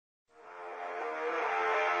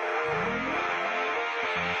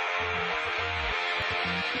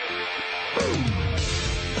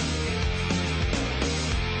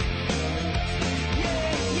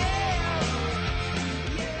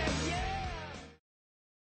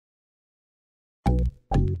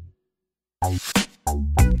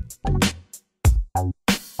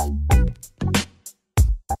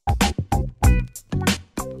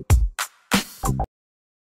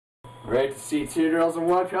Ready to see two girls in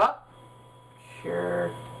one cup?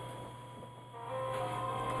 Sure.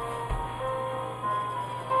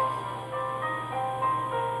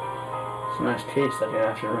 It's a nice case that you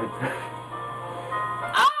have here right there.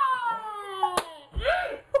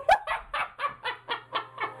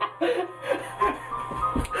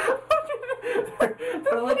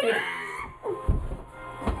 They're looking.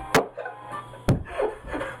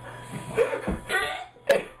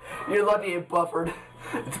 You're lucky it buffered.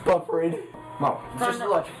 It's buffering. Mom, just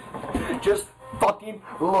look. Just fucking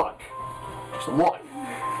look. Just look.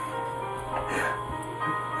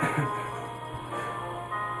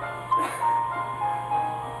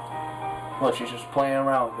 Look, she's just playing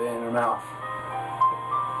around with it in her mouth.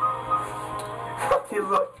 Fucking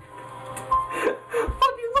look.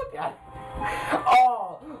 Fucking look at it.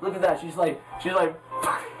 Oh, look at that. She's like.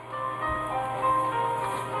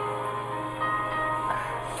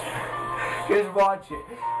 Just watch it.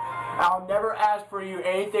 I'll never ask for you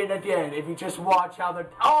anything again if you just watch how they're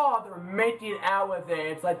making out with it.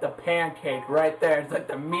 It's like the pancake right there. It's like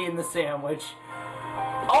the meat in the sandwich.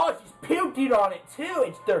 Oh, she's puking on it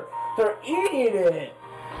too. They're eating it.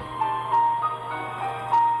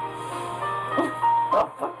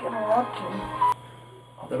 Oh, fucking lucky.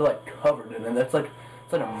 Oh, they're like covered in it. It's like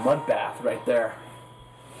a mud bath right there,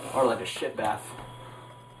 or like a shit bath.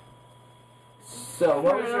 So,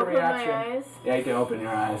 what was your reaction? Yeah, you can open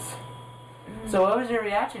your eyes. So, what was your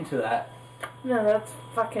reaction to that? No, that's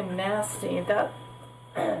fucking nasty. That.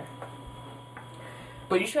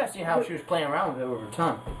 But you should have seen how she was playing around with it with her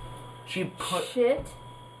tongue. She put. Shit?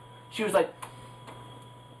 She was like.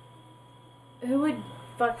 Who would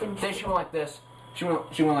fucking. Then she went like this. She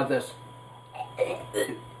went like this.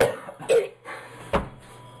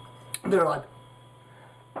 They're like.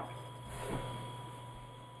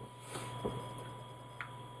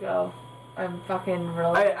 Go. I'm fucking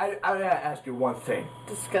really. I gotta ask you one thing.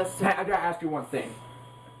 Disgusting. I gotta ask you one thing.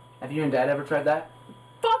 Have you and Dad ever tried that?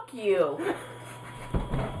 Fuck you!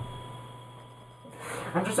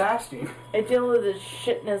 I'm just asking. I deal with his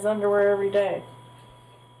shit in his underwear every day.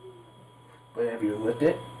 But have you licked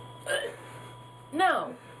it?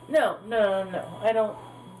 No. I don't.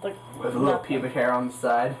 Like. With a little pubic hair on the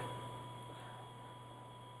side?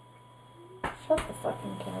 Shut the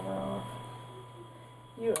fucking camera off.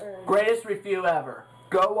 You are... Greatest review ever.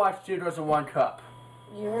 Go watch 2 Girls in 1 Cup.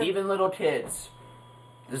 Even little kids.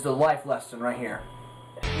 This is a life lesson right here.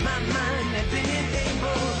 My mind has been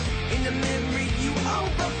enabled. In the memory you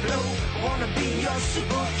overflow. Wanna be your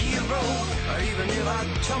superhero. Or even if I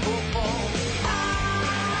tumble fall. Oh,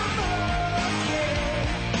 yeah.